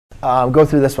go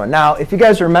through this one. Now, if you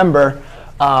guys remember,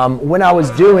 when I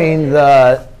was doing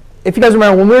if you guys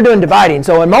remember when we were doing dividing,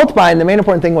 so in multiplying, the main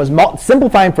important thing was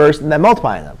simplifying first and then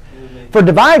multiplying them. For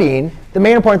dividing, the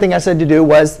main important thing I said to do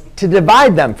was to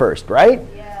divide them first, right?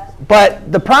 Yeah.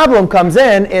 But the problem comes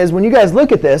in is when you guys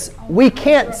look at this, we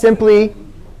can't simply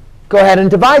go ahead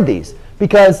and divide these,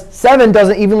 because 7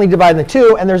 doesn't evenly divide into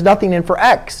 2, and there's nothing in for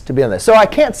x to be on this. So I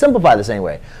can't simplify this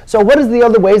anyway. So what is the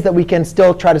other ways that we can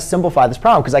still try to simplify this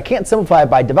problem? Because I can't simplify it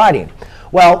by dividing.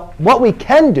 Well, what we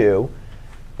can do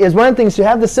is one of the things to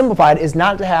have this simplified is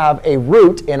not to have a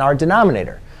root in our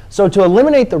denominator. So to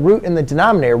eliminate the root in the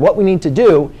denominator, what we need to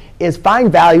do is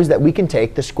find values that we can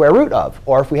take the square root of.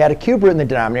 Or if we had a cube root in the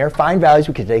denominator, find values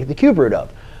we can take the cube root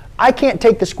of. I can't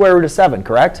take the square root of 7,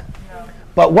 correct? No.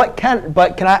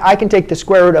 But I can take the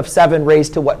square root of 7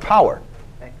 raised to what power?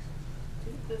 X.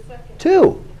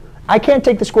 2. I can't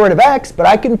take the square root of x, but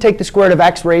I can take the square root of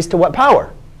x raised to what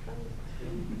power?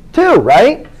 2,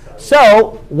 right?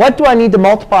 So what do I need to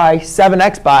multiply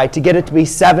 7x by to get it to be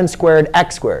 7 squared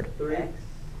x squared? 3x.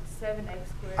 7x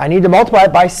squared. I need to multiply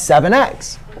it by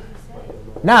 7x.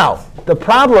 Now, the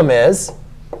problem is,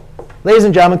 ladies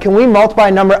and gentlemen, can we multiply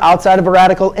a number outside of a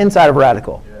radical inside of a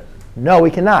radical? Yes. No, we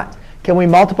cannot. Can we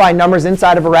multiply numbers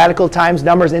inside of a radical times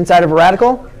numbers inside of a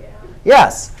radical? Yeah.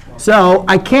 Yes. So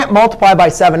I can't multiply by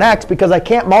 7x because I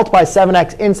can't multiply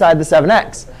 7x inside the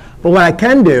 7x. But what I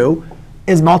can do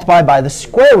is multiply by the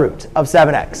square root of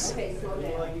 7x.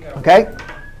 OK?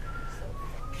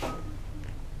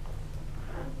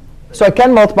 So I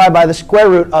can multiply by the square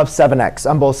root of 7x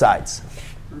on both sides.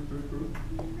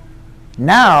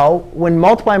 Now, when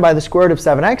multiplying by the square root of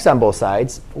 7x on both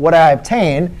sides, what I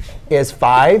obtain is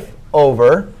 5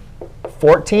 over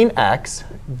 14x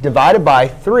divided by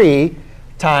 3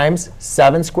 times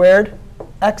 7 squared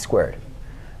x squared.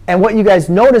 And what you guys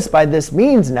notice by this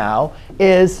means now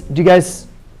is, do you guys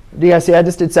see I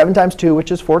just did 7 times 2,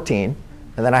 which is 14.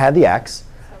 And then I had the x.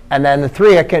 And then the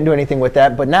 3, I can't do anything with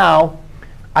that. But now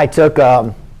I took,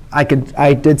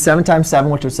 I did 7 times 7,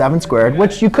 which was 7 squared,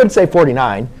 which you could say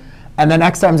 49. And then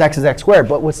x times x is x squared.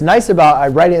 But what's nice about I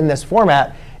write it in this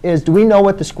format is, do we know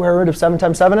what the square root of 7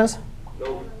 times 7 is?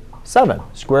 No. 7.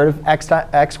 Square root of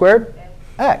x squared?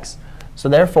 X. So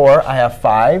therefore, I have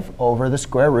 5 over the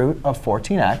square root of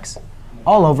 14x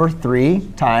all over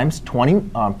 3 times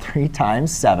 3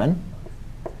 times 7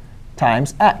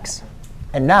 times x.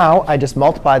 And now I just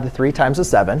multiply the 3 times the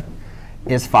 7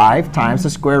 is 5 times the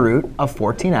square root of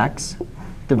 14x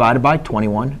divided by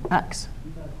 21x.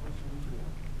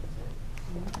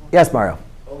 Yes, Mario?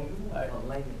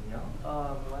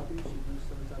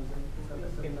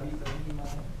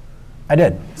 I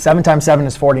did. 7 times 7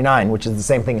 is 49, which is the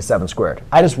same thing as 7 squared.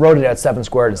 I just wrote it as 7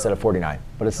 squared instead of 49,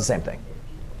 but it's the same thing.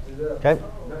 OK?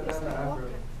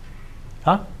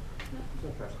 Huh?